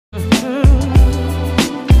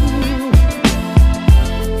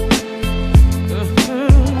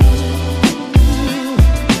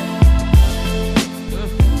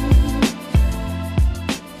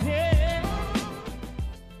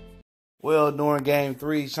during Game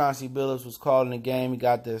 3, Chauncey Billups was called in the game. He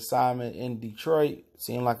got the assignment in Detroit.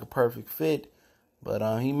 Seemed like a perfect fit.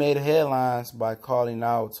 But he made headlines by calling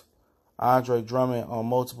out Andre Drummond on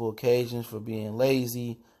multiple occasions for being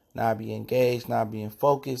lazy, not being engaged, not being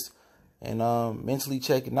focused, and mentally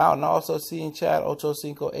checking out. And also seeing Chad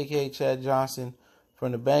Ochocinco, a.k.a. Chad Johnson,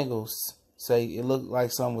 from the Bengals, say it looked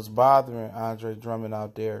like something was bothering Andre Drummond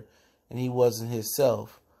out there, and he wasn't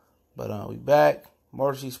himself. But we back.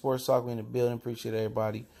 Motor City Sports Talk, we in the building. Appreciate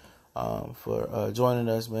everybody for joining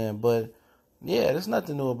us, man. But, yeah, there's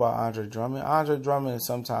nothing new about Andre Drummond. Andre Drummond is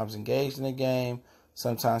sometimes engaged in the game.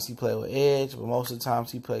 Sometimes he play with edge, but most of the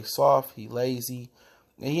times he plays soft. He lazy.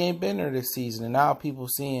 And he ain't been there this season. And now people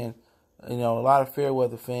seeing, a lot of fair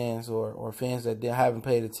weather fans or fans that haven't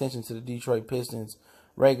paid attention to the Detroit Pistons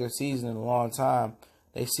regular season in a long time.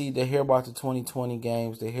 They hear about the 2020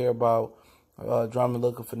 games. They hear about Drummond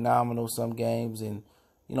looking phenomenal some games. And,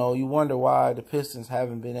 you wonder why the Pistons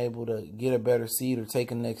haven't been able to get a better seed or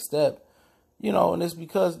take a next step. And it's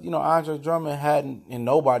because, Andre Drummond hadn't, and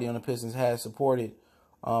nobody on the Pistons had supported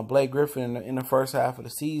Blake Griffin in the first half of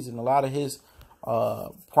the season. A lot of his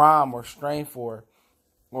prime or strength or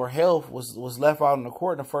health was left out on the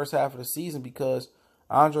court in the first half of the season because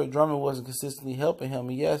Andre Drummond wasn't consistently helping him.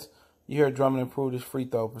 And yes, you hear Drummond improve his free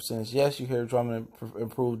throw percentage. Yes, you hear Drummond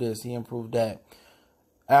improve this. He improved that.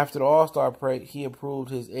 After the All-Star break, he improved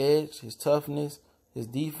his edge, his toughness, his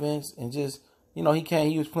defense, and just, he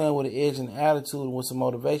was playing with an edge and attitude and with some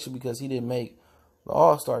motivation because he didn't make the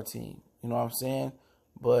All-Star team. You know what I'm saying?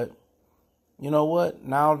 But you know what?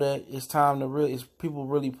 Now that it's time to people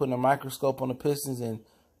really putting a microscope on the Pistons, and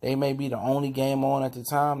they may be the only game on at the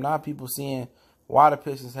time. Now people seeing why the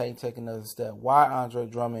Pistons ain't taking another step. Why Andre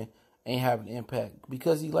Drummond ain't having an impact.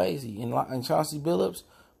 Because he's lazy. And Chauncey Billups,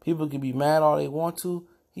 people can be mad all they want to.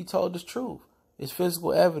 He told the truth. It's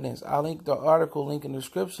physical evidence. I'll link the article, link in the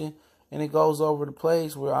description, and it goes over the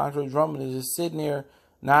plays where Andre Drummond is just sitting there,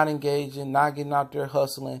 not engaging, not getting out there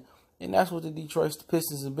hustling. And that's what the Detroit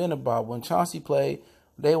Pistons have been about. When Chauncey played,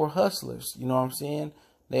 they were hustlers. You know what I'm saying?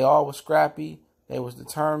 They all were scrappy. They was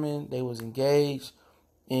determined. They was engaged.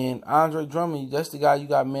 And Andre Drummond, that's the guy you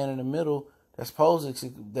got man in the middle that's supposed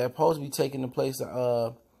to be taking the place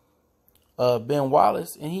of Ben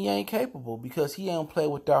Wallace. And he ain't capable because he ain't play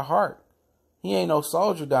with that heart. He ain't no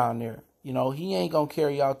soldier down there. He ain't going to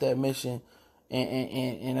carry out that mission.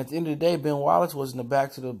 And at the end of the day, Ben Wallace wasn't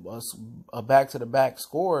a back-to-the-back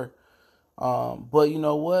scorer. But you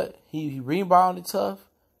know what? He rebounded tough.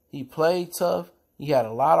 He played tough. He had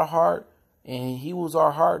a lot of heart. And he was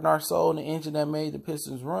our heart and our soul and the engine that made the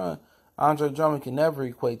Pistons run. Andre Drummond can never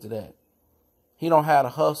equate to that. He don't have a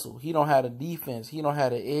hustle. He don't have a defense. He don't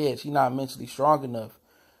have the edge. He's not mentally strong enough.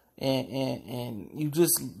 And you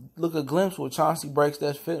just look a glimpse where Chauncey breaks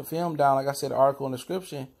that film down. Like I said, the article in the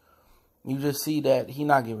description. You just see that he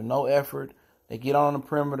not giving no effort. They get on the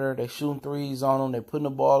perimeter. They shooting threes on him. They putting the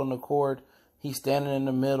ball on the court. He's standing in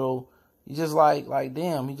the middle. He's just like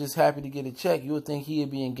damn, he's just happy to get a check. You would think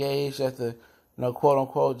he'd be engaged at the, quote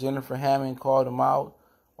unquote, Jennifer Hammond called him out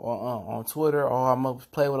on Twitter. Oh, I'm going to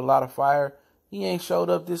play with a lot of fire. He ain't showed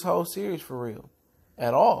up this whole series for real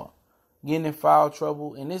at all. Getting in foul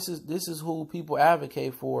trouble. And this is who people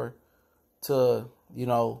advocate for to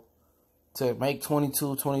make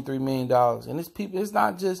 $22-23 million. And it's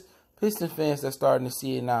not just Piston fans that's starting to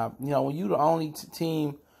see it now. When you the only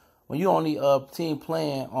team, when you only team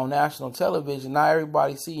playing on national television, not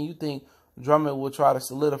everybody seeing. You think Drummond will try to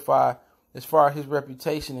solidify as far as his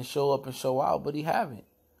reputation and show up and show out, but he haven't.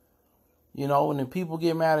 And then people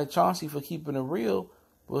get mad at Chauncey for keeping it real.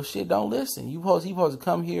 Well, shit, don't listen. He supposed to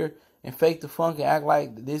come here and fake the funk and act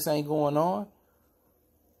like this ain't going on.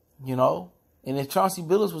 And if Chauncey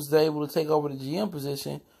Billups was able to take over the GM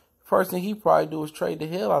position, first thing he'd probably do is trade the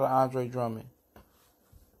hell out of Andre Drummond.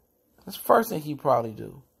 That's the first thing he'd probably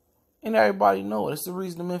do. And everybody know it. It's the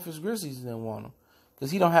reason the Memphis Grizzlies didn't want him.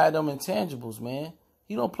 Because he don't have them intangibles, man.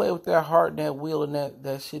 He don't play with that heart and that will and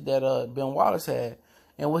that shit that Ben Wallace had.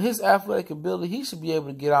 And with his athletic ability, he should be able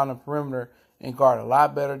to get on the perimeter and guard a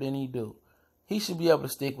lot better than he do. He should be able to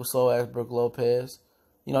stick with Soul-ass Brook Lopez.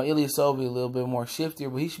 Ilyasova a little bit more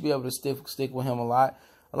shiftier, but he should be able to stick with him a lot.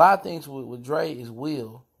 A lot of things with Dre is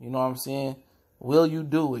will. You know what I'm saying? Will you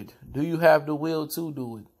do it? Do you have the will to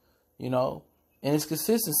do it? And it's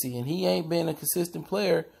consistency. And he ain't been a consistent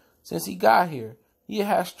player since he got here. He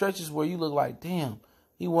has stretches where you look like, damn,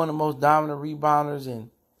 he one of the most dominant rebounders and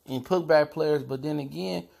putback players. But then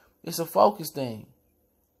again, it's a focus thing.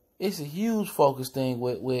 It's a huge focus thing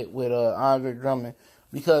with Andre Drummond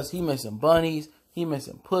because he missing bunnies. He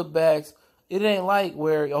missing putbacks. It ain't like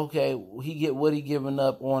where, okay, he get what he giving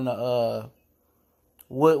up on the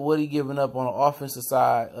what he giving up on the offensive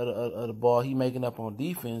side of the ball, he making up on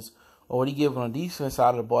defense, or what he giving on the defense side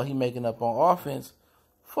of the ball, he making up on offense.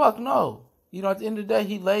 Fuck no. You know, at the end of the day,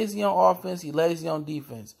 he lazy on offense, he lazy on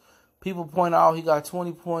defense. People point out he got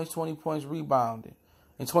 20 points rebounding,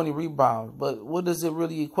 and 20 rebounds. But what does it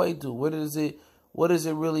really equate to? What does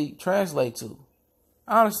it really translate to?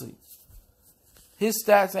 Honestly, his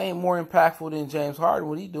stats ain't more impactful than James Harden.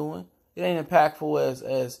 What he doing? It ain't impactful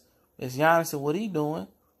as Giannis and what he doing.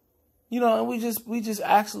 You know, and we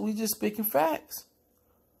just speaking facts.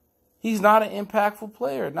 He's not an impactful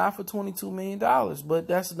player, not for $22 million, but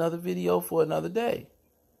that's another video for another day.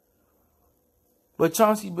 But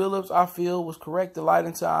Chauncey Billups, I feel, was correct to light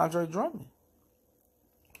into Andre Drummond.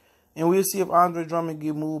 And we'll see if Andre Drummond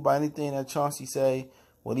get moved by anything that Chauncey say,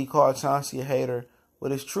 what he called Chauncey a hater.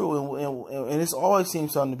 But it's true, and it's always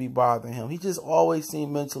seems something to be bothering him. He just always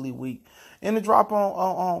seemed mentally weak. And the drop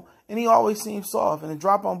and he always seemed soft. And the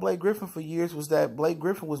drop on Blake Griffin for years was that Blake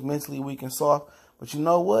Griffin was mentally weak and soft. But you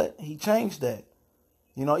know what? He changed that.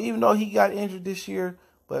 You know, even though he got injured this year,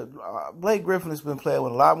 but Blake Griffin has been playing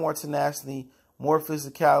with a lot more tenacity, more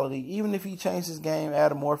physicality. Even if he changed his game,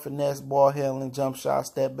 added more finesse, ball handling, jump shot,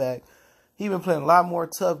 step back, he been playing a lot more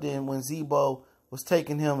tough than when Zebo was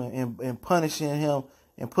taking him and punishing him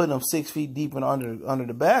and putting him 6 feet deep and under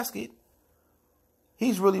the basket.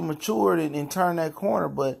 He's really matured and turned that corner,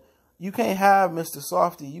 but you can't have Mr.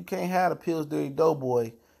 Softy. You can't have a Pillsbury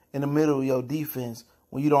Doughboy in the middle of your defense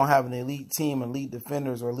when you don't have an elite team, elite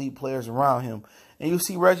defenders, or elite players around him. And you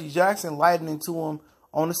see Reggie Jackson lighting into him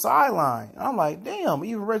on the sideline. I'm like, damn,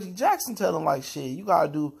 even Reggie Jackson tell him like, shit, you got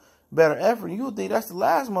to do better effort. And you would think that's the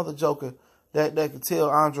last mother joker that could tell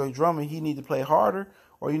Andre Drummond he need to play harder,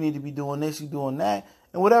 or you need to be doing this, you doing that.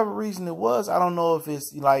 And whatever reason it was, I don't know if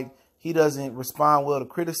it's like he doesn't respond well to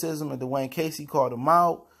criticism and Dwayne Casey called him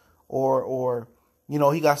out, or you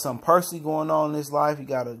know, he got something personally going on in his life. He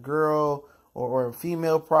got a girl or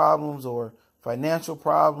female problems or financial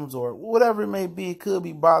problems or whatever it may be. It could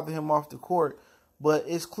be bothering him off the court. But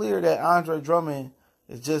it's clear that Andre Drummond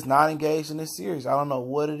is just not engaged in this series. I don't know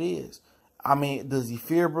what it is. I mean, does he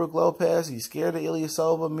fear Brook Lopez? He's scared of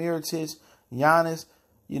Ilyasova, Mirotic, Giannis.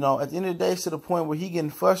 You know, at the end of the day, it's to the point where he getting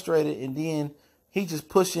frustrated and then he just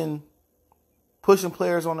pushing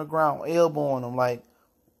players on the ground, elbowing them. Like,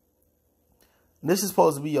 this is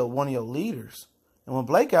supposed to be one of your leaders. And when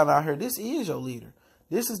Blake got out here, this is your leader.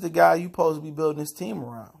 This is the guy you supposed to be building this team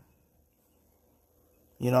around.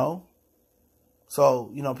 You know? So,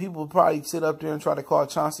 you know, people would probably sit up there and try to call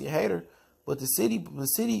Chauncey a hater, but the city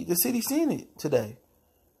seen it today.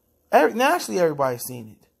 Nationally, everybody's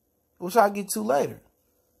seen it, which I'll get to later.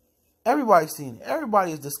 Everybody's seen it.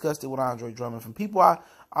 Everybody is disgusted with Andre Drummond. From people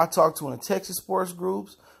I talk to in the Texas sports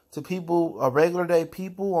groups, to people, regular day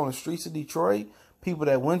people on the streets of Detroit, people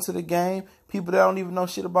that went to the game, people that don't even know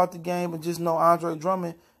shit about the game and just know Andre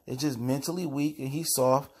Drummond is just mentally weak and he's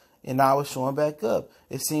soft, and now it's showing back up.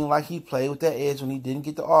 It seemed like he played with that edge when he didn't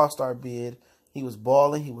get the All-Star bid. He was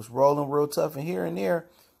balling, he was rolling real tough, and here and there,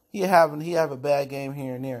 he have a bad game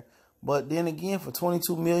here and there. But then again, for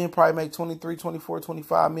 $22 million, probably make 23, 24,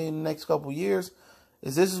 25 million in the next couple of years.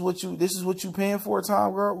 This is what you paying for,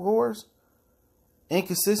 Tom Gores?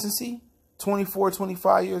 Inconsistency, 24,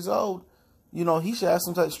 25 years old. You know, he should have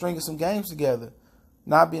some type of string of some games together.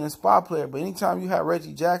 Not being a spot player, but anytime you have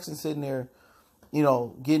Reggie Jackson sitting there, you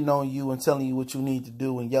know, getting on you and telling you what you need to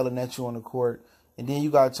do and yelling at you on the court, and then you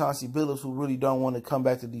got Chauncey Billups who really don't want to come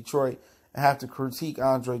back to Detroit and have to critique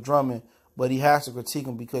Andre Drummond, but he has to critique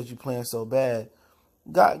him because you're playing so bad.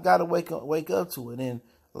 Got to wake up to it. And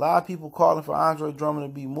a lot of people calling for Andre Drummond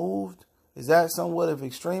to be moved. Is that somewhat of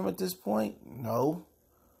extreme at this point? No.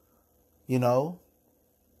 You know?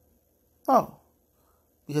 No.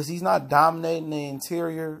 Because he's not dominating the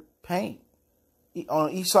interior paint.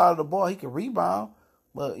 On each side of the ball, he can rebound,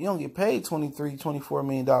 but you don't get paid $23, $24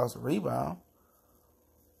 million a rebound.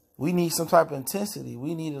 We need some type of intensity.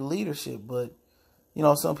 We need a leadership, but you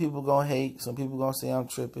know, some people gonna hate. Some people gonna say I'm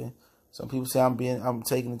tripping. Some people say I'm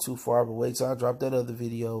taking it too far. But wait till I drop that other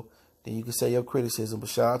video, then you can say your criticism. But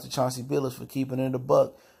shout out to Chauncey Billups for keeping it in the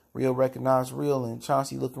buck. Real recognized real, and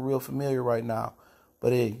Chauncey looking real familiar right now.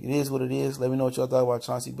 But hey, it is what it is. Let me know what y'all thought about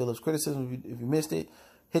Chauncey Billups' criticism. If you missed it,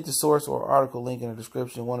 hit the source or article link in the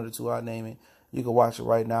description. One of the two, I'll name it. You can watch it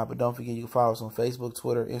right now. But don't forget, you can follow us on Facebook,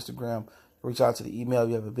 Twitter, Instagram. Reach out to the email if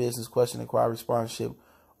you have a business question, inquiry, sponsorship,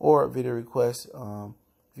 or video request.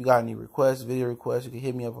 If you got any requests, video requests, you can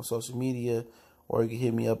hit me up on social media, or you can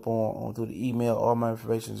hit me up on through the email. All my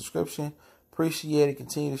information in the description. Appreciate it.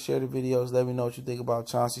 Continue to share the videos. Let me know what you think about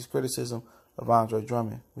Chauncey's criticism of Andre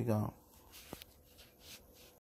Drummond. We gone.